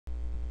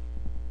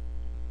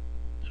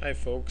Hi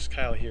folks,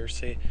 Kyle here.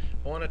 I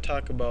want to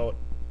talk about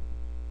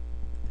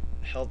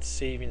health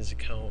savings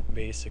account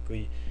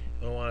basically.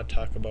 And I want to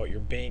talk about your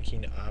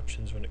banking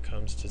options when it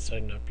comes to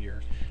setting up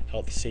your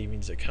health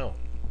savings account.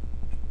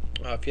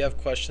 If you have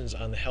questions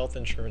on the health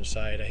insurance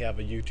side, I have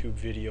a YouTube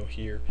video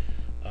here,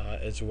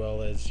 as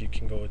well as you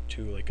can go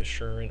to like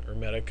Assurant or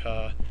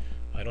Medica.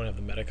 I don't have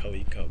the Medica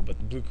link up, but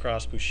Blue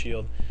Cross Blue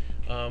Shield.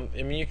 I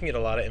mean, you can get a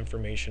lot of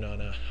information on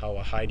how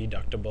a high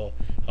deductible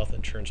health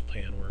insurance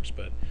plan works,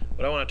 but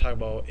what I want to talk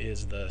about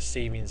is the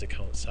savings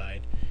account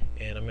side,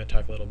 and I'm going to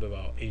talk a little bit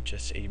about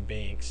HSA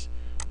Banks.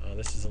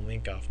 This is a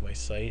link off my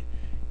site,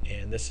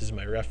 and this is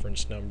my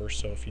reference number,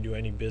 so if you do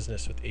any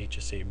business with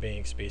HSA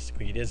Banks,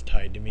 basically it is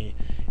tied to me,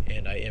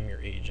 and I am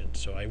your agent,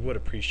 so I would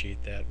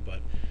appreciate that.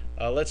 But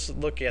let's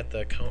look at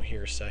the account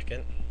here a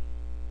second.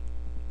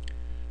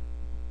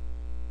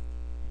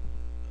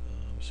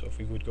 So if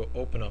we would go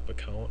open up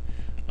account,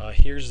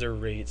 here's their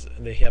rates.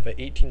 They have an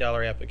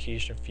 $18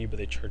 application fee, but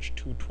they charge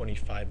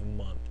 $225 a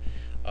month.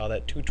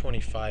 That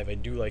 $225, I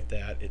do like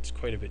that. It's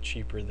quite a bit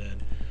cheaper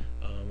than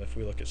if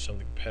we look at some of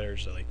the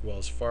competitors like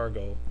Wells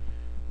Fargo.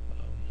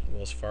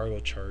 Wells Fargo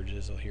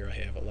charges, here I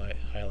have it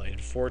highlighted,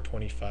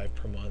 $425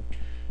 per month,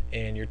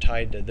 and you're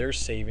tied to their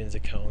savings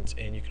accounts,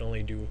 and you can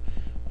only do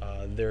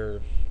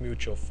their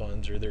mutual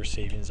funds or their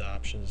savings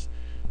options.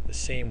 The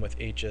same with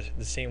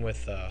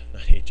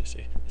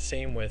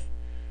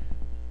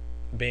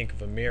Bank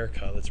of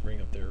America. Let's bring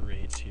up their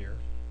rates here.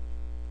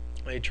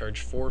 They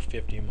charge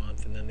 $450 a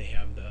month, and then they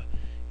have the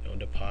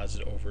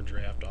deposit,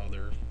 overdraft, all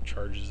their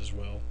charges as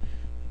well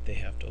that they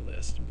have to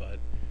list. But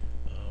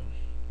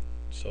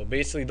so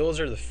basically those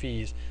are the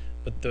fees.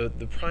 But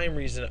the prime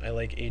reason I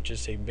like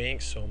HSA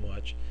Bank so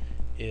much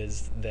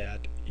is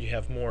that you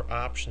have more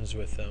options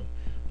with them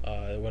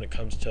when it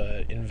comes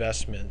to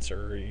investments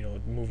or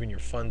moving your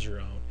funds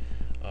around.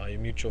 Your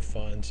mutual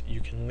funds,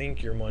 you can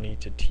link your money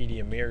to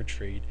TD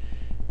Ameritrade,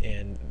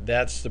 and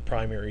that's the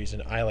primary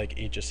reason I like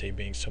HSA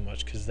Bank so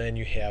much, because then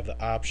you have the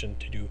option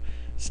to do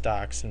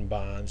stocks and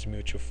bonds,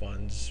 mutual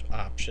funds,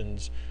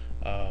 options,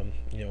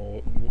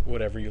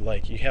 whatever you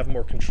like. You have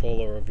more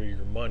control over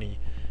your money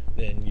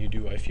than you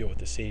do, I feel, with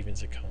the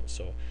savings account.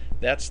 So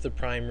that's the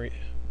primary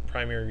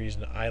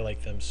reason I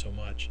like them so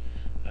much.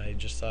 I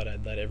just thought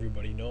I'd let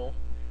everybody know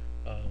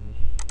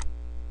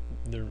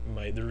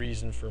the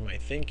reason for my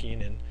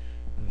thinking, and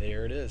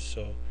there it is.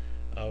 So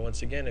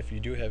once again, if you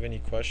do have any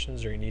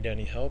questions or you need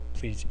any help,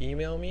 please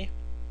email me,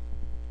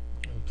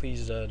 and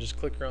please just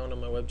click around on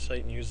my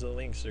website and use the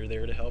links. They're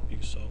there to help you.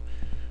 So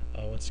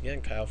once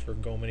again, Kyle for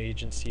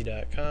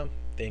GomanAgency.com.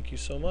 Thank you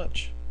so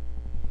much.